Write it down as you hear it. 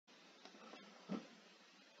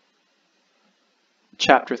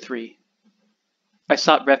Chapter 3. I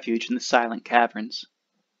sought refuge in the silent caverns.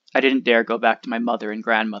 I didn't dare go back to my mother and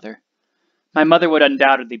grandmother. My mother would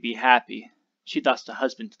undoubtedly be happy. She'd lost a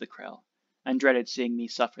husband to the Krell, and dreaded seeing me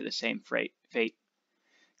suffer the same fate.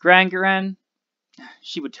 Gran,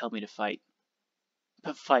 she would tell me to fight.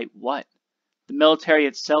 But fight what? The military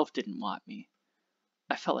itself didn't want me.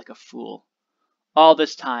 I felt like a fool. All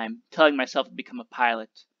this time, telling myself to become a pilot,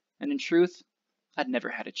 and in truth, I'd never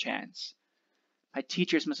had a chance. My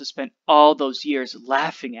teachers must have spent all those years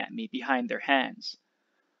laughing at me behind their hands.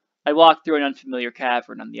 I walked through an unfamiliar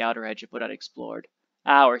cavern on the outer edge of what I'd explored,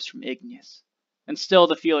 hours from Igneous, and still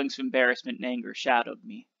the feelings of embarrassment and anger shadowed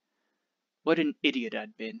me. What an idiot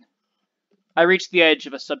I'd been. I reached the edge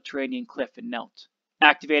of a subterranean cliff and knelt,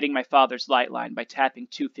 activating my father's light line by tapping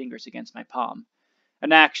 2 fingers against my palm,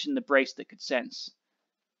 an action the bracelet could sense.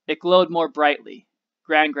 It glowed more brightly.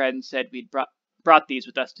 Gran said we'd brought these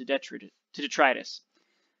with us to Detritus,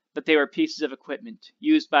 but they were pieces of equipment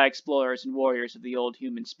used by explorers and warriors of the old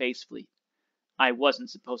human space fleet. I wasn't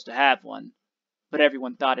supposed to have one, but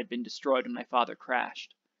everyone thought it had been destroyed when my father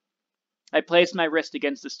crashed. I placed my wrist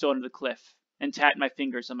against the stone of the cliff and tapped my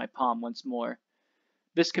fingers on my palm once more.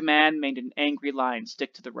 This command made an angry line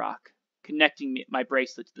stick to the rock, connecting my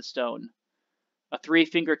bracelet to the stone. A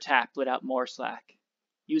 3-finger tap let out more slack.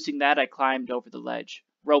 Using that, I climbed over the ledge,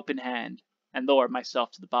 rope in hand, and lowered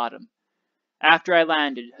myself to the bottom. After I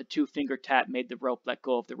landed, a 2-finger tap made the rope let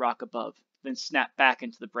go of the rock above, then snap back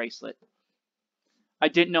into the bracelet. I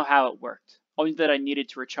didn't know how it worked, only that I needed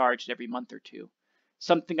to recharge it every month or 2,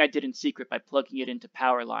 something I did in secret by plugging it into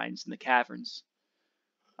power lines in the caverns.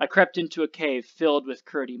 I crept into a cave filled with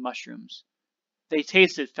curdy mushrooms. They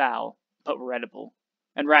tasted foul, but were edible,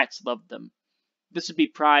 and rats loved them. This would be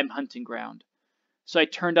prime hunting ground, so I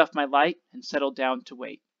turned off my light and settled down to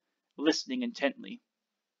wait, listening intently.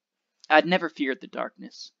 I'd never feared the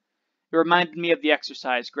darkness. It reminded me of the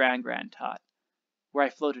exercise Gran taught, where I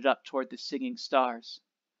floated up toward the singing stars.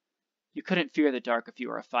 You couldn't fear the dark if you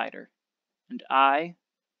were a fighter, and I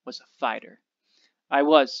was a fighter. I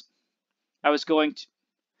was going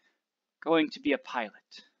to be a pilot.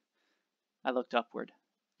 I looked upward,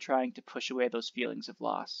 trying to push away those feelings of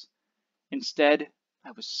loss. Instead,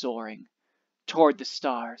 I was soaring toward the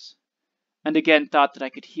stars, and again thought that I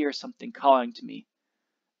could hear something calling to me,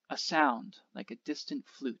 a sound like a distant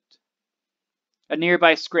flute. A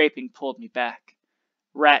nearby scraping pulled me back.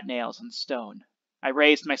 Rat nails on stone. I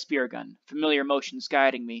raised my spear gun, familiar motions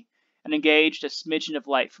guiding me, and engaged a smidgen of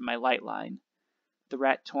light from my light line. The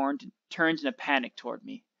rat turned in a panic toward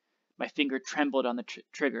me. My finger trembled on the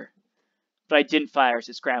trigger, but I didn't fire as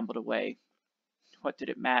it scrambled away. What did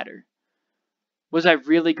it matter? Was I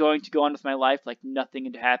really going to go on with my life like nothing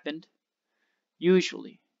had happened?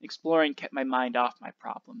 Usually, exploring kept my mind off my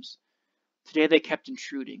problems. Today they kept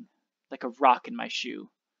intruding, like a rock in my shoe.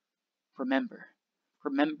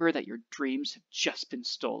 Remember that your dreams have just been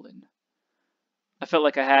stolen. I felt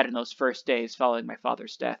like I had in those first days following my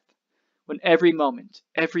father's death, when every moment,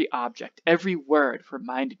 every object, every word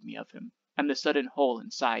reminded me of him and the sudden hole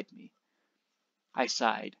inside me. I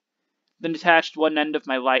sighed, then attached one end of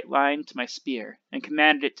my light line to my spear and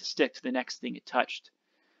commanded it to stick to the next thing it touched.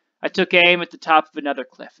 I took aim at the top of another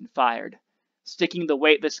cliff and fired, sticking the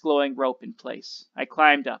weightless glowing rope in place. I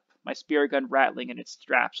climbed up, my spear gun rattling in its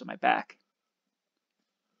straps on my back.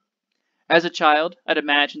 As a child, I'd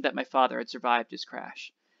imagined that my father had survived his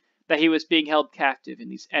crash, that he was being held captive in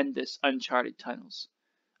these endless, uncharted tunnels.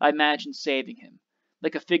 I imagined saving him,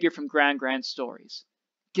 like a figure from Gran's stories,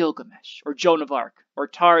 Gilgamesh, or Joan of Arc, or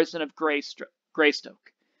Tarzan of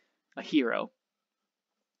Greystoke, a hero.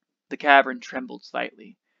 The cavern trembled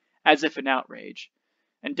slightly, as if in outrage,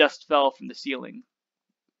 and dust fell from the ceiling.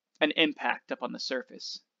 An impact up on the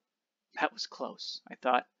surface. That was close, I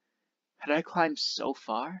thought. Had I climbed so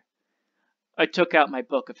far? I took out my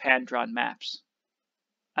book of hand-drawn maps.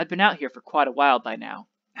 I'd been out here for quite a while by now,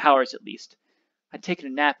 hours at least. I'd taken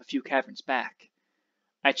a nap a few caverns back.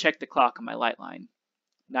 I checked the clock on my light line.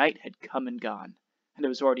 Night had come and gone, and it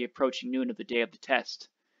was already approaching noon of the day of the test,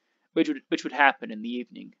 which would happen in the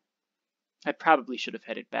evening. I probably should have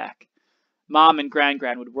headed back. Mom and Gran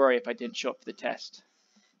would worry if I didn't show up for the test.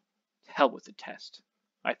 Hell with the test,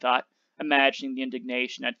 I thought, imagining the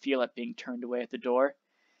indignation I'd feel at being turned away at the door.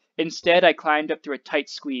 Instead, I climbed up through a tight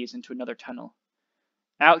squeeze into another tunnel.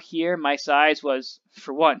 Out here, my size was,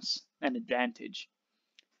 for once, an advantage.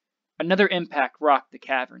 Another impact rocked the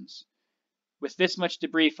caverns. With this much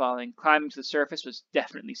debris falling, climbing to the surface was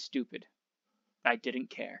definitely stupid. I didn't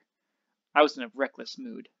care. I was in a reckless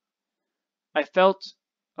mood. I felt,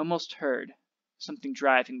 almost heard, something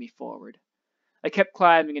driving me forward. I kept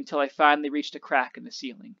climbing until I finally reached a crack in the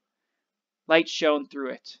ceiling. Light shone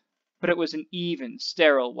through it, but it was an even,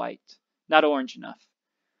 sterile white, not orange enough.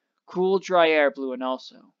 Cool, dry air blew in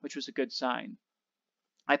also, which was a good sign.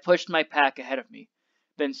 I pushed my pack ahead of me,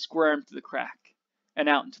 then squirmed through the crack, and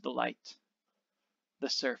out into the light. The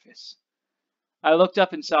surface. I looked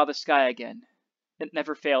up and saw the sky again. It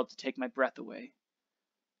never failed to take my breath away.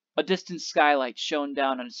 A distant skylight shone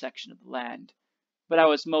down on a section of the land, but I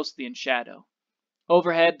was mostly in shadow.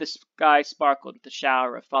 Overhead, the sky sparkled with a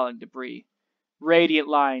shower of falling debris, radiant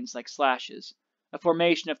lines like slashes. A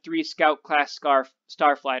formation of 3 Scout-class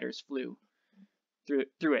starfighters flew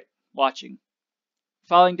through it, watching.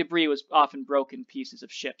 Falling debris was often broken pieces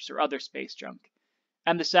of ships or other space junk,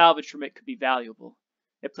 and the salvage from it could be valuable.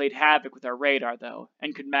 It played havoc with our radar, though,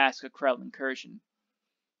 and could mask a Krell incursion.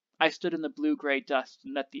 I stood in the blue-gray dust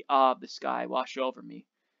and let the awe of the sky wash over me,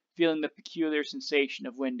 feeling the peculiar sensation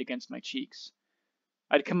of wind against my cheeks.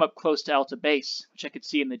 I'd come up close to Alta Base, which I could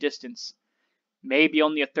see in the distance, maybe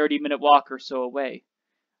only a 30-minute walk or so away.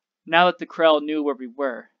 Now that the Krell knew where we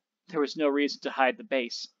were, there was no reason to hide the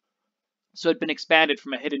base, so it had been expanded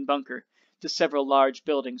from a hidden bunker to several large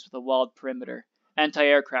buildings with a walled perimeter,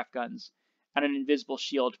 anti-aircraft guns, and an invisible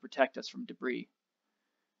shield to protect us from debris.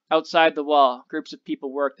 Outside the wall, groups of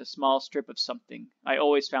people worked a small strip of something I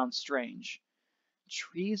always found strange.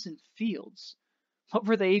 Trees and fields. What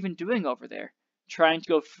were they even doing over there? Trying to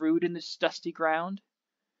grow fruit in this dusty ground?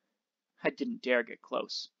 I didn't dare get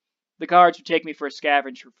close. The guards would take me for a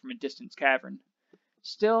scavenger from a distant cavern.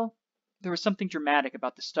 Still, there was something dramatic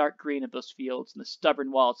about the stark green of those fields and the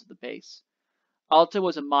stubborn walls of the base. Alta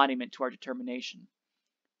was a monument to our determination.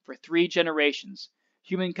 For 3 generations,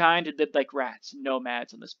 humankind had lived like rats and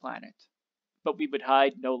nomads on this planet. But we would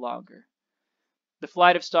hide no longer. The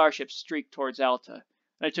flight of starships streaked towards Alta,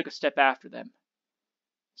 and I took a step after them.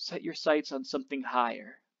 Set your sights on something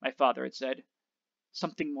higher, my father had said.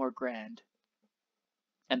 Something more grand.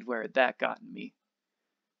 And where had that gotten me?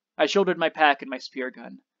 I shouldered my pack and my spear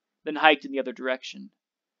gun, then hiked in the other direction.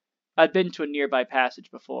 I'd been to a nearby passage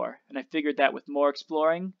before, and I figured that with more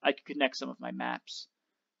exploring, I could connect some of my maps.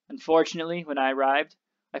 Unfortunately, when I arrived,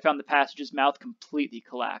 I found the passage's mouth completely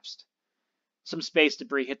collapsed. Some space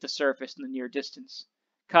debris hit the surface in the near distance,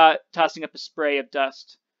 tossing up a spray of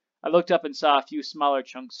dust. I looked up and saw a few smaller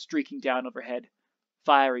chunks streaking down overhead,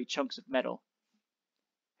 fiery chunks of metal,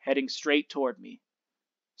 heading straight toward me.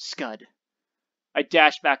 Scud. I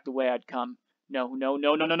dashed back the way I'd come. No.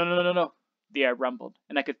 The air rumbled,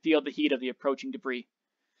 and I could feel the heat of the approaching debris.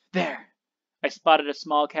 There! I spotted a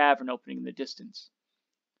small cavern opening in the distance.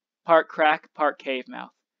 Part crack, part cave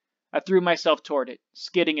mouth. I threw myself toward it,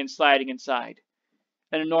 skidding and sliding inside.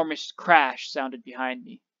 An enormous crash sounded behind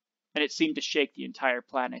me, and it seemed to shake the entire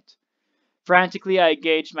planet. Frantically, I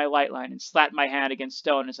engaged my light line and slapped my hand against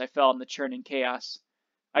stone as I fell in the churning chaos.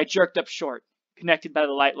 I jerked up short, connected by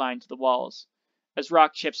the light line to the walls. As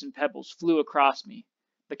rock chips and pebbles flew across me,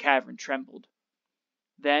 the cavern trembled.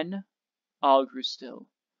 Then, all grew still.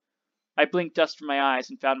 I blinked dust from my eyes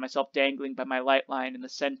and found myself dangling by my light line in the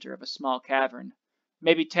center of a small cavern,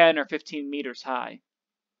 maybe 10 or 15 meters high.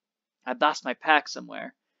 I'd lost my pack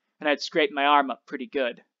somewhere, and I'd scraped my arm up pretty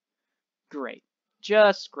good. Great.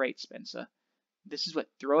 Just great, Spencer. This is what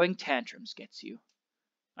throwing tantrums gets you.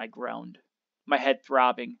 I groaned, my head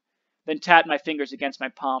throbbing, then tapped my fingers against my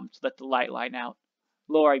palm to let the light line out,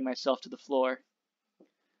 lowering myself to the floor.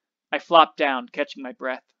 I flopped down, catching my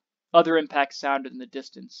breath. Other impacts sounded in the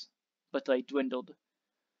distance, but they dwindled.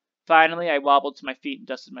 Finally, I wobbled to my feet and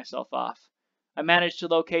dusted myself off. I managed to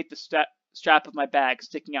locate the strap of my bag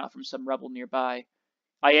sticking out from some rubble nearby.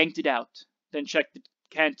 I yanked it out, then checked the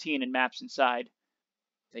canteen and maps inside.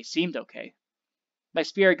 They seemed okay. My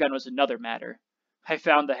spear gun was another matter. I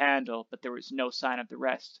found the handle, but there was no sign of the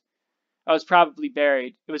rest. It was probably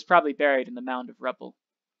buried in the mound of rubble.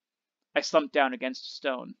 I slumped down against a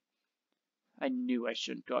stone. I knew I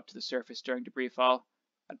shouldn't go up to the surface during debris fall.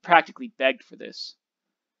 I'd practically begged for this.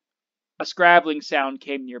 A scrabbling sound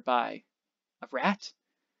came nearby. A rat?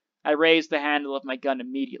 I raised the handle of my gun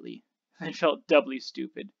immediately. I felt doubly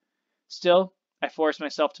stupid. Still, I forced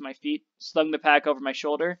myself to my feet, slung the pack over my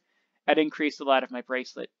shoulder, and increased the light of my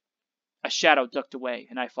bracelet. A shadow ducked away,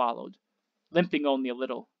 and I followed, limping only a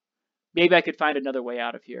little. Maybe I could find another way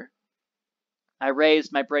out of here. I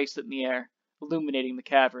raised my bracelet in the air, illuminating the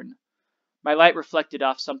cavern. My light reflected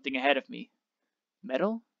off something ahead of me.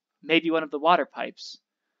 Metal? Maybe one of the water pipes.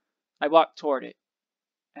 I walked toward it,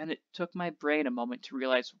 and it took my brain a moment to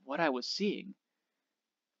realize what I was seeing.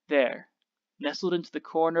 There, nestled into the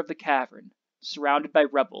corner of the cavern, surrounded by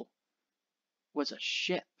rubble, was a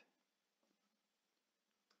ship.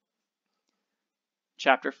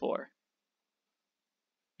 Chapter 4.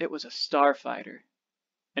 It was a starfighter,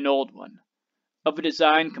 an old one, of a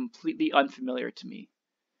design completely unfamiliar to me.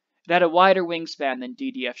 It had a wider wingspan than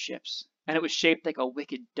DDF ships, and it was shaped like a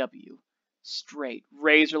wicked W. Straight,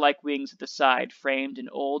 razor-like wings at the side framed an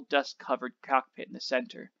old dust-covered cockpit in the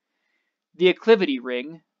center. The acclivity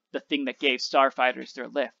ring, the thing that gave starfighters their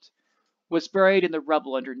lift, was buried in the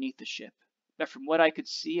rubble underneath the ship, but from what I could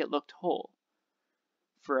see it looked whole.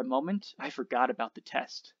 For a moment, I forgot about the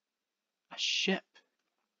test. A ship.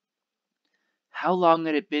 How long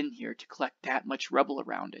had it been here to collect that much rubble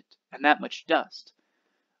around it, and that much dust?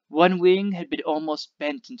 One wing had been almost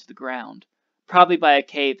bent into the ground, probably by a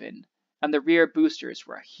cave-in, and the rear boosters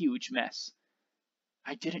were a huge mess.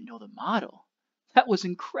 I didn't know the model. That was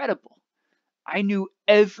incredible. I knew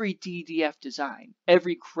every DDF design,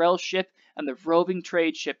 every Krell ship, and the roving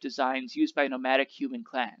trade ship designs used by nomadic human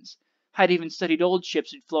clans. I'd even studied old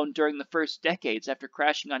ships had flown during the first decades after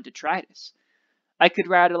crashing on detritus. I could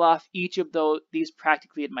rattle off each of these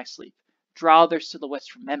practically in my sleep, draw their silhouettes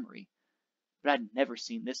from memory, but I'd never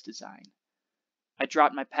seen this design. I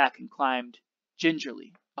dropped my pack and climbed,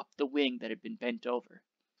 gingerly, up the wing that had been bent over.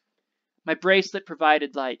 My bracelet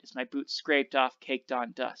provided light as my boots scraped off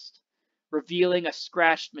caked-on dust, revealing a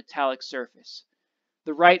scratched metallic surface.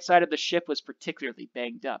 The right side of the ship was particularly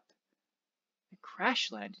banged up. It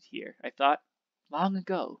crash-landed here, I thought, long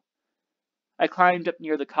ago. I climbed up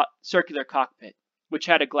near the circular cockpit, which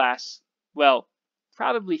had a glass, well,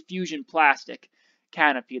 probably fusion plastic,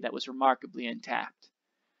 canopy that was remarkably intact.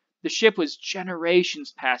 The ship was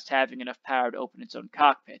generations past having enough power to open its own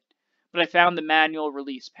cockpit, but I found the manual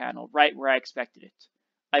release panel right where I expected it.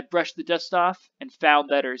 I brushed the dust off and found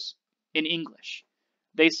letters in English.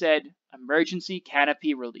 They said, "Emergency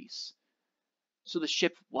Canopy Release." So the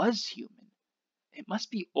ship was human. It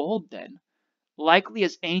must be old then, likely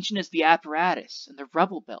as ancient as the apparatus and the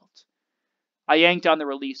rubble belt. I yanked on the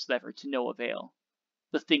release lever to no avail.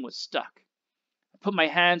 The thing was stuck. I put my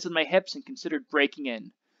hands on my hips and considered breaking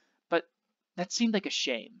in, but that seemed like a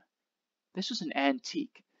shame. This was an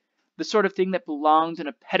antique, the sort of thing that belonged on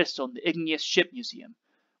a pedestal in the Igneous Ship Museum,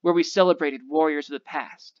 where we celebrated warriors of the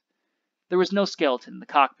past. There was no skeleton in the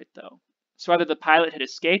cockpit, though, so either the pilot had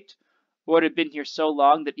escaped, or it had been here so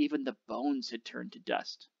long that even the bones had turned to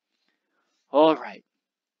dust. All right,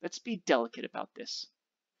 let's be delicate about this.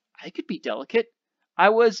 I could be delicate. I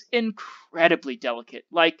was incredibly delicate,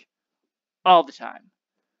 like, all the time.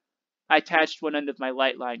 I attached one end of my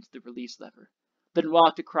light line to the release lever, then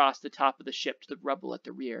walked across the top of the ship to the rubble at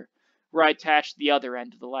the rear, where I attached the other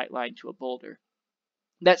end of the light line to a boulder.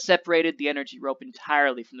 That separated the energy rope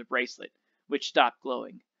entirely from the bracelet, which stopped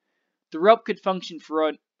glowing. The rope could function for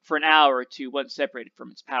an hour or two once separated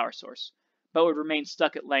from its power source, but would remain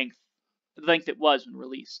stuck at the length it was when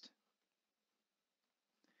released.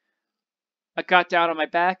 I got down on my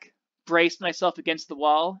back, braced myself against the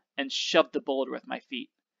wall, and shoved the boulder with my feet.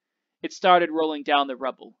 It started rolling down the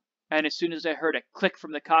rubble, and as soon as I heard a click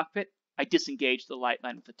from the cockpit, I disengaged the light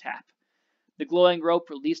line with a tap. The glowing rope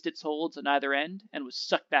released its holds on either end and was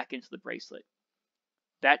sucked back into the bracelet.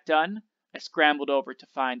 That done, I scrambled over to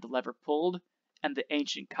find the lever pulled, and the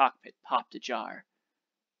ancient cockpit popped ajar.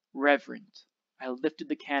 Reverent, I lifted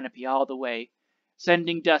the canopy all the way,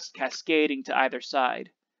 sending dust cascading to either side.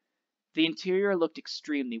 The interior looked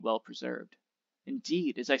extremely well preserved.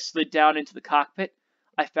 Indeed, as I slid down into the cockpit,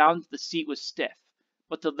 I found that the seat was stiff,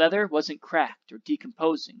 but the leather wasn't cracked or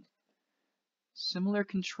decomposing. Similar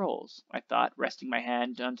controls, I thought, resting my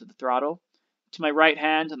hand onto the throttle. To my right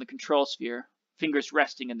hand on the control sphere, fingers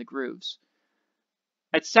resting in the grooves.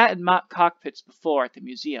 I'd sat in mock cockpits before at the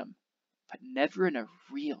museum, but never in a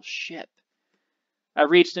real ship. I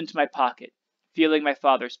reached into my pocket, feeling my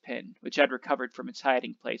father's pin, which I'd recovered from its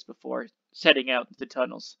hiding place before setting out into the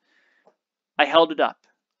tunnels. I held it up,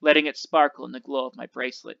 letting it sparkle in the glow of my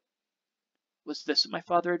bracelet. Was this what my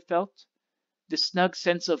father had felt? This snug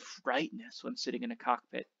sense of rightness when sitting in a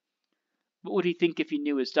cockpit. What would he think if he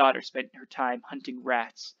knew his daughter spent her time hunting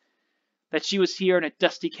rats? That she was here in a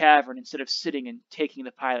dusty cavern instead of sitting and taking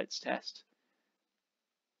the pilot's test?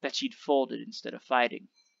 That she'd folded instead of fighting?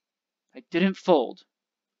 I didn't fold,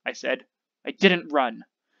 I said. I didn't run.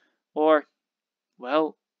 Or,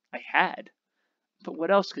 well, I had. But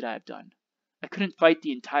what else could I have done? I couldn't fight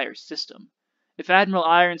the entire system. If Admiral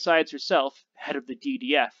Ironsides herself, head of the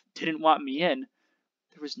DDF, didn't want me in,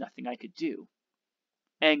 there was nothing I could do.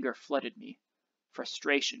 Anger flooded me.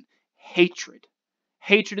 Frustration. Hatred.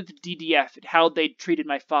 Hatred of the DDF at how they'd treated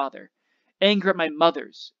my father. Anger at my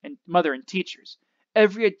mother and teachers.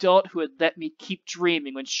 Every adult who had let me keep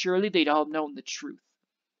dreaming when surely they'd all known the truth.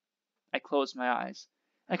 I closed my eyes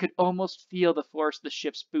I could almost feel the force of the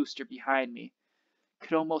ship's booster behind me.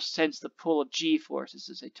 Could almost sense the pull of G-forces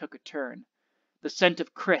as I took a turn. The scent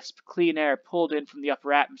of crisp, clean air pulled in from the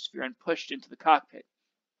upper atmosphere and pushed into the cockpit.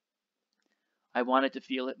 I wanted to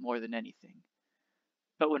feel it more than anything.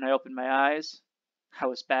 But when I opened my eyes, I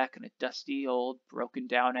was back in a dusty, old,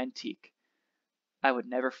 broken-down antique. I would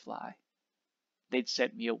never fly. They'd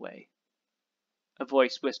sent me away. A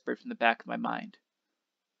voice whispered from the back of my mind.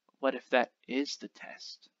 What if that is the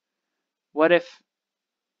test? What if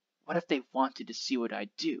they wanted to see what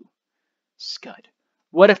I'd do? Scud.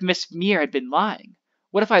 What if Miss Muir had been lying?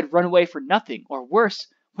 What if I'd run away for nothing? Or worse,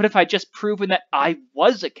 what if I'd just proven that I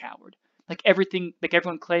was a coward, like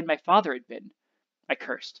everyone claimed my father had been? I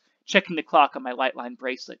cursed, checking the clock on my Lightline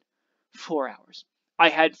bracelet. 4 hours. I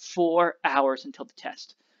had 4 hours until the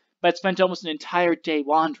test, but I'd spent almost an entire day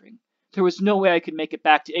wandering. There was no way I could make it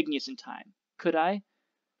back to Igneous in time. Could I?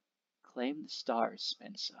 Claim the stars,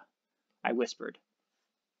 Spencer, I whispered.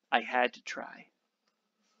 I had to try.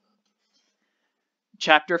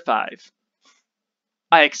 Chapter 5.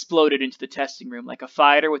 I exploded into the testing room like a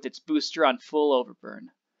fighter with its booster on full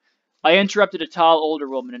overburn. I interrupted a tall older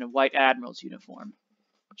woman in a white admiral's uniform.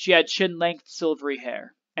 She had chin-length silvery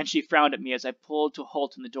hair, and she frowned at me as I pulled to a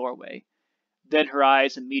halt in the doorway. Then her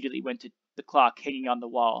eyes immediately went to the clock hanging on the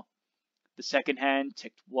wall. The second hand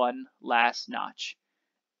ticked one last notch.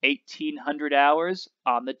 1800 hours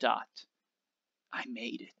on the dot. I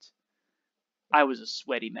made it. I was a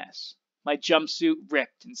sweaty mess. My jumpsuit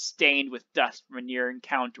ripped and stained with dust from a near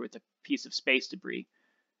encounter with a piece of space debris.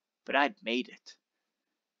 But I'd made it.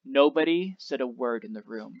 Nobody said a word in the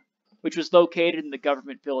room, which was located in the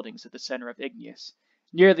government buildings at the center of Igneous,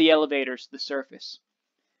 near the elevators to the surface.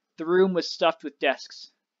 The room was stuffed with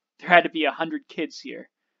desks. There had to be 100 kids here.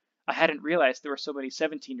 I hadn't realized there were so many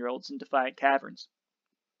 17-year-olds in Defiant Caverns.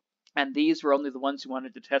 And these were only the ones who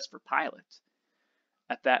wanted to test for pilot.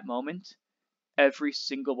 At that moment, every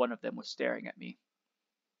single one of them was staring at me.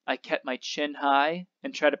 I kept my chin high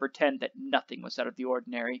and tried to pretend that nothing was out of the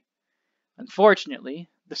ordinary. Unfortunately,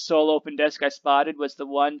 the sole open desk I spotted was the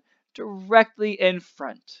one directly in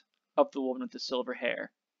front of the woman with the silver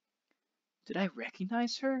hair. Did I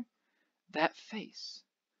recognize her? That face.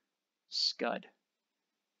 Scud.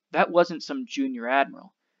 That wasn't some junior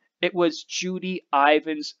admiral. It was Judy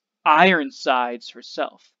Ivins Ironsides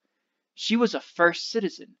herself. She was a first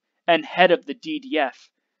citizen and head of the DDF,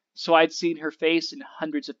 so I'd seen her face in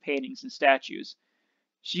hundreds of paintings and statues.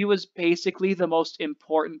 She was basically the most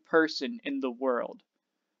important person in the world.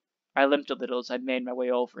 I limped a little as I made my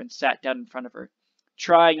way over and sat down in front of her,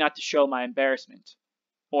 trying not to show my embarrassment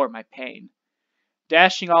or my pain.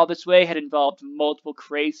 Dashing all this way had involved multiple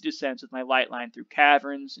crazy descents with my Lightline through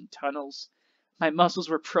caverns and tunnels. My muscles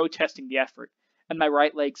were protesting the effort, and my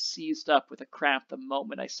right leg seized up with a cramp the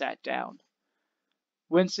moment I sat down.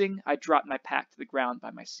 Wincing, I dropped my pack to the ground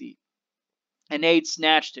by my seat. An aide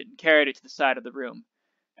snatched it and carried it to the side of the room,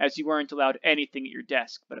 as you weren't allowed anything at your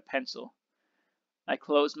desk but a pencil. I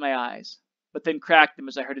closed my eyes, but then cracked them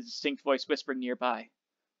as I heard a distinct voice whispering nearby.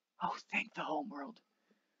 Oh, thank the homeworld.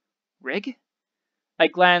 Rig? I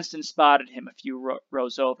glanced and spotted him a few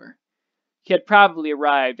rows over. He had probably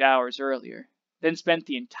arrived hours earlier, then spent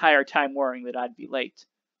the entire time worrying that I'd be late.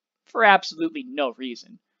 For absolutely no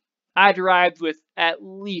reason. I'd arrived with at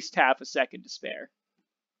least half a second to spare.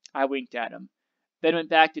 I winked at him, then went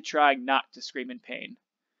back to trying not to scream in pain.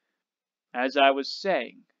 As I was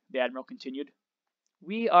saying, the Admiral continued,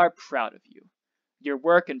 we are proud of you. Your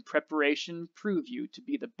work and preparation prove you to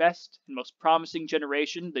be the best and most promising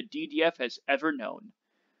generation the DDF has ever known.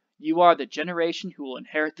 You are the generation who will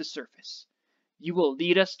inherit the surface. You will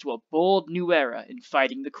lead us to a bold new era in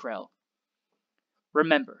fighting the Krell.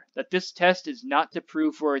 Remember that this test is not to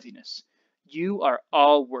prove worthiness. You are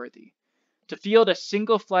all worthy. To field a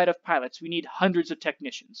single flight of pilots, we need hundreds of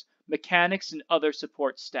technicians, mechanics, and other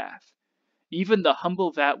support staff. Even the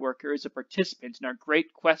humble VAT worker is a participant in our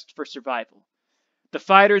great quest for survival. The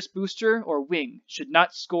fighter's booster or wing should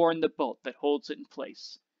not scorn the bolt that holds it in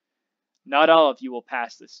place. Not all of you will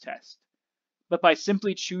pass this test, but by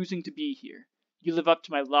simply choosing to be here, you live up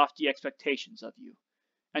to my lofty expectations of you.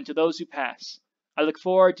 And to those who pass, I look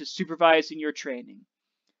forward to supervising your training.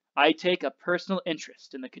 I take a personal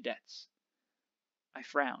interest in the cadets. I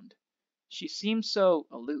frowned. She seemed so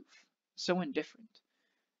aloof, so indifferent.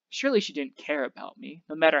 Surely she didn't care about me,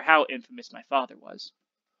 no matter how infamous my father was.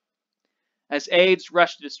 As aides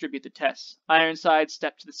rushed to distribute the tests, Ironsides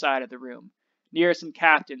stepped to the side of the room, near some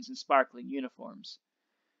captains in sparkling uniforms.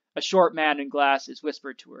 A short man in glasses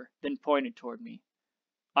whispered to her, then pointed toward me.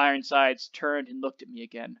 Ironsides turned and looked at me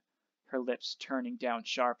again, her lips turning down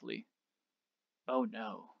sharply. Oh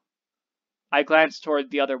no. I glanced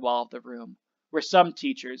toward the other wall of the room, where some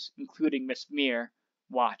teachers, including Miss Meir,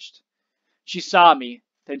 watched. She saw me,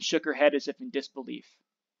 then shook her head as if in disbelief.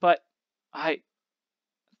 But I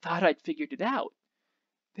thought I'd figured it out.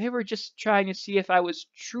 They were just trying to see if I was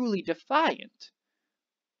truly defiant,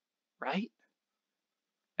 right?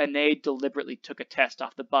 Anaid deliberately took a test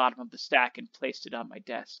off the bottom of the stack and placed it on my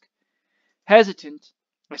desk. Hesitant,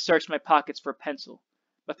 I searched my pockets for a pencil,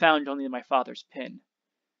 but found only my father's pen.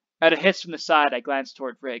 At a hiss from the side, I glanced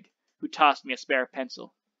toward Rig, who tossed me a spare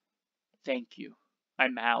pencil. Thank you, I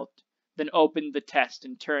mouthed, then opened the test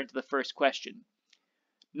and turned to the first question.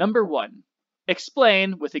 Number 1.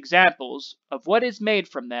 Explain, with examples of what is made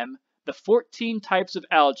from them, the 14 types of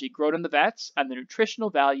algae grown in the vats and the nutritional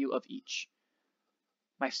value of each.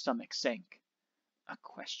 My stomach sank. A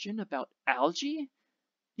question about algae?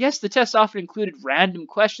 Yes, the test often included random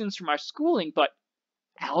questions from our schooling, but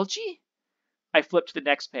algae? I flipped to the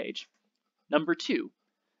next page. Number 2.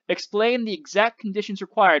 Explain the exact conditions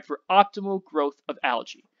required for optimal growth of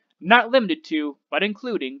algae, not limited to, but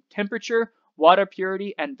including, temperature, water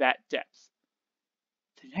purity, and vat depth.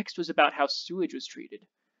 The next was about how sewage was treated.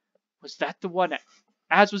 Was that the one,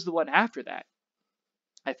 as was the one after that?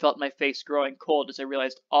 I felt my face growing cold as I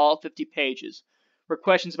realized all 50 pages were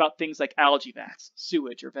questions about things like algae vats,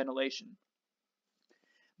 sewage, or ventilation.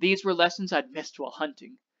 These were lessons I'd missed while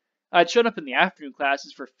hunting. I'd shown up in the afternoon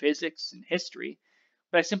classes for physics and history,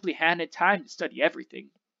 but I simply hadn't had time to study everything.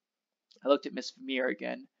 I looked at Miss Vermeer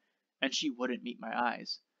again, and she wouldn't meet my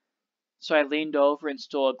eyes. So I leaned over and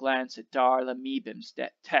stole a glance at Darla Meebim's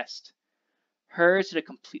test. Hers had a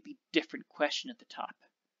completely different question at the top.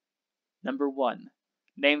 Number 1.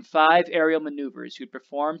 Name 5 aerial maneuvers you'd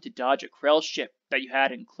perform to dodge a Krell ship that you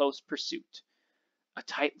had in close pursuit. A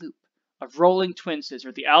tight loop, a rolling twin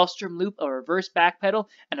scissor, the Alstrom loop, a reverse backpedal,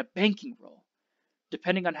 and a banking roll.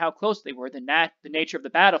 Depending on how close they were, the nature of the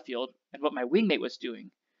battlefield, and what my wingmate was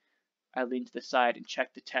doing. I leaned to the side and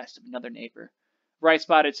checked the test of another neighbor, where I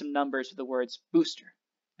spotted some numbers with the words booster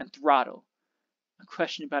and throttle, a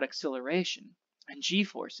question about acceleration and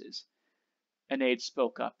G-forces. Anaid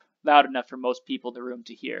spoke up, loud enough for most people in the room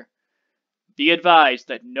to hear. Be advised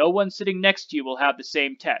that no one sitting next to you will have the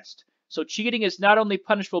same test, so cheating is not only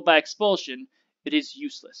punishable by expulsion, it is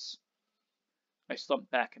useless. I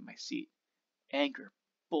slumped back in my seat, anger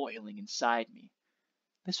boiling inside me.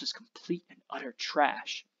 This was complete and utter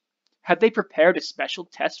trash. Had they prepared a special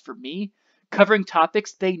test for me, covering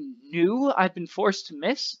topics they knew I'd been forced to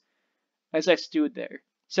miss? As I stood there,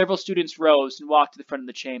 several students rose and walked to the front of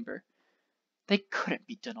the chamber. They couldn't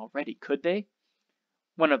be done already, could they?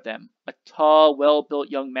 One of them, a tall, well-built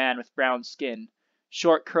young man with brown skin,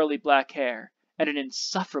 short curly black hair, and an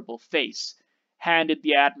insufferable face, handed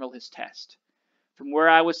the Admiral his test. From where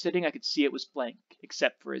I was sitting, I could see it was blank,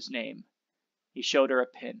 except for his name. He showed her a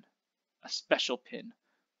pin, a special pin,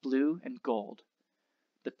 blue and gold,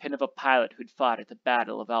 the pin of a pilot who'd fought at the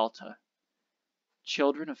Battle of Alta.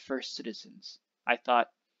 Children of first citizens, I thought.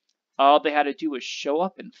 All they had to do was show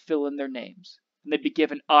up and fill in their names, and they'd be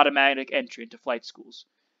given automatic entry into flight schools.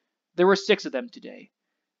 There were 6 of them today,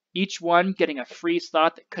 each one getting a free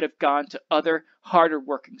slot that could have gone to other,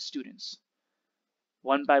 harder-working students.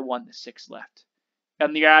 One by one, the 6 left,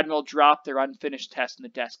 and the Admiral dropped their unfinished test in the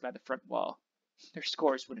desk by the front wall. Their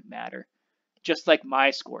scores wouldn't matter, just like my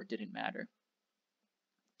score didn't matter.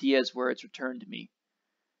 Dia's words returned to me.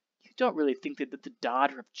 You don't really think that the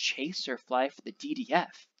daughter of Chaser fly for the DDF,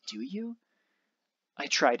 do you? I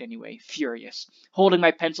tried anyway, furious, holding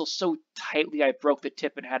my pencil so tightly I broke the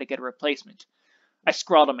tip and had to get a replacement. I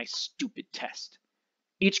scrawled on my stupid test.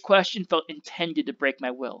 Each question felt intended to break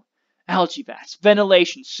my will. Algae vats,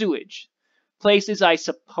 ventilation, sewage. Places I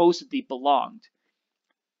supposedly belonged.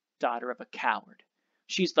 Daughter of a coward.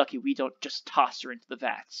 She's lucky we don't just toss her into the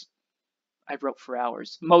vats. I wrote for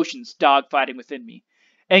hours, emotions dogfighting within me.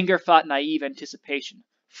 Anger fought naive anticipation.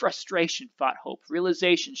 Frustration fought hope.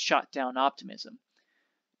 Realization shot down optimism.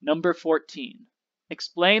 Number 14.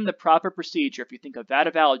 Explain the proper procedure if you think a vat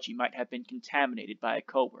of algae might have been contaminated by a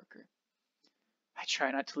coworker. I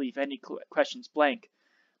try not to leave any questions blank,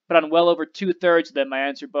 but on well over 2/3 of them my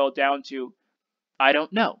answer boiled down to, I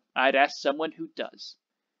don't know. I'd ask someone who does.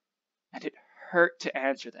 And it hurt to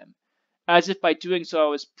answer them, as if by doing so I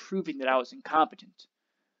was proving that I was incompetent.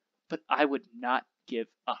 But I would not give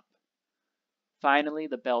up. Finally,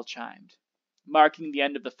 the bell chimed, marking the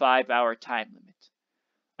end of the 5-hour time limit.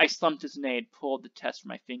 I slumped as Anaid pulled the test from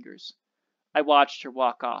my fingers. I watched her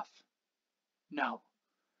walk off. No.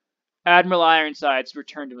 Admiral Ironsides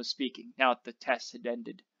returned and was speaking, now that the test had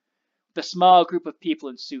ended, with a small group of people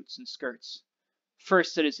in suits and skirts.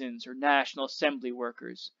 First Citizens or National Assembly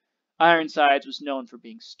workers. Ironsides was known for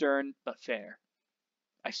being stern but fair.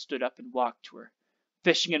 I stood up and walked to her,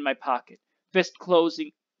 fishing in my pocket, fist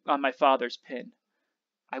closing on my father's pin.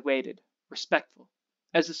 I waited, respectful,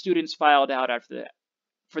 as the students filed out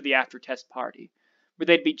for the after-test party, where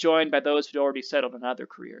they'd be joined by those who'd already settled on other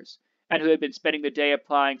careers, and who had been spending the day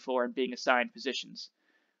applying for and being assigned positions.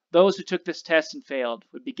 Those who took this test and failed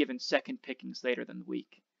would be given second pickings later in the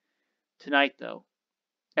week. Tonight, though,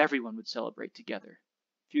 everyone would celebrate together,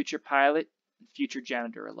 future pilot and future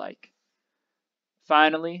janitor alike.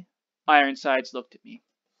 Finally, Ironsides looked at me.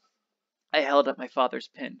 I held up my father's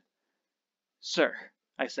pin. Sir,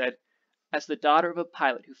 I said, as the daughter of a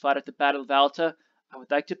pilot who fought at the Battle of Alta, I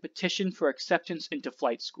would like to petition for acceptance into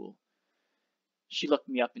flight school. She looked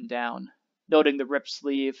me up and down, noting the ripped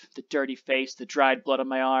sleeve, the dirty face, the dried blood on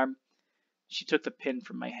my arm. She took the pin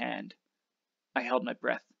from my hand. I held my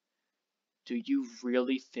breath. Do you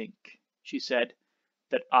really think, she said,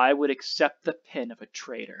 that I would accept the pin of a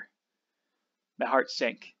traitor? My heart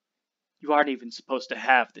sank. You aren't even supposed to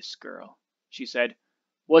have this girl, she said.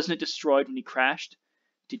 Wasn't it destroyed when he crashed?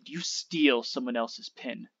 Did you steal someone else's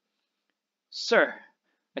pin? Sir,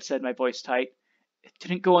 I said, my voice tight, it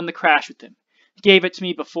didn't go in the crash with him. He gave it to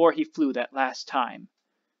me before he flew that last time.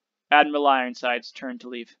 Admiral Ironsides turned to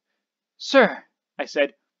leave. Sir, I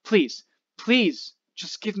said, please,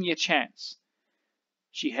 just give me a chance.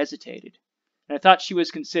 She hesitated, and I thought she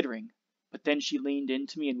was considering, but then she leaned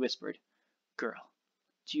into me and whispered, Girl,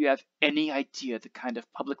 do you have any idea the kind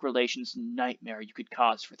of public relations nightmare you could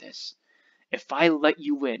cause for this? If I let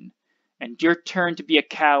you win, and you turn out to be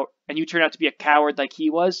a coward like he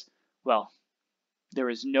was, well, there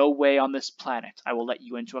is no way on this planet I will let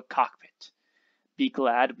you into a cockpit. Be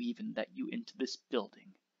glad we even let you into this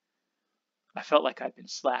building. I felt like I'd been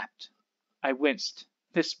slapped. I winced.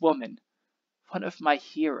 This woman, one of my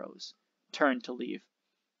heroes, turned to leave.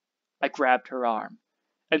 I grabbed her arm,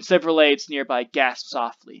 and several aides nearby gasped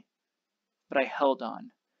softly. But I held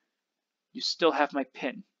on. You still have my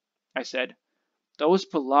pin, I said. Those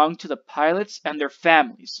belong to the pilots and their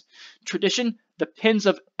families. Tradition, the pins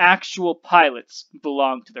of actual pilots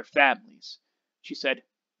belong to their families, she said,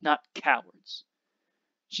 not cowards.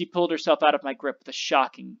 She pulled herself out of my grip with a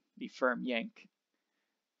shockingly firm yank.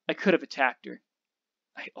 I could have attacked her.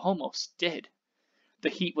 I almost did. The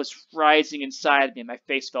heat was rising inside me and my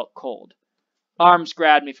face felt cold. Arms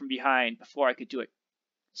grabbed me from behind before I could do it.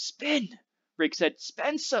 Spin, Riggs said.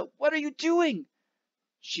 Spencer, what are you doing?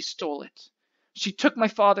 She stole it. She took my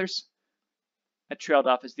father's. I trailed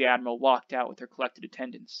off as the Admiral walked out with her collected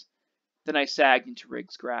attendants. Then I sagged into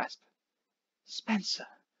Riggs' grasp. Spencer,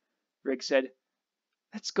 Riggs said,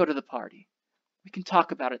 let's go to the party. We can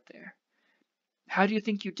talk about it there. How do you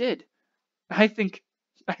think you did? I think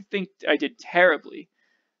I did terribly.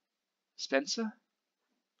 Spencer?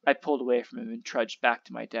 I pulled away from him and trudged back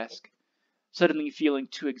to my desk, suddenly feeling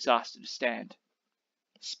too exhausted to stand.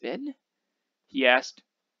 Spin? He asked.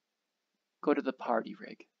 Go to the party,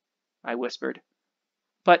 Rig, I whispered.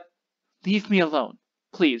 But leave me alone.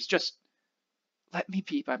 Please, just let me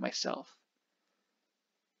be by myself.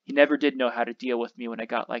 He never did know how to deal with me when I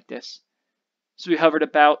got like this, so we hovered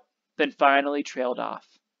about, then finally trailed off,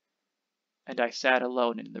 and I sat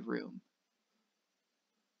alone in the room.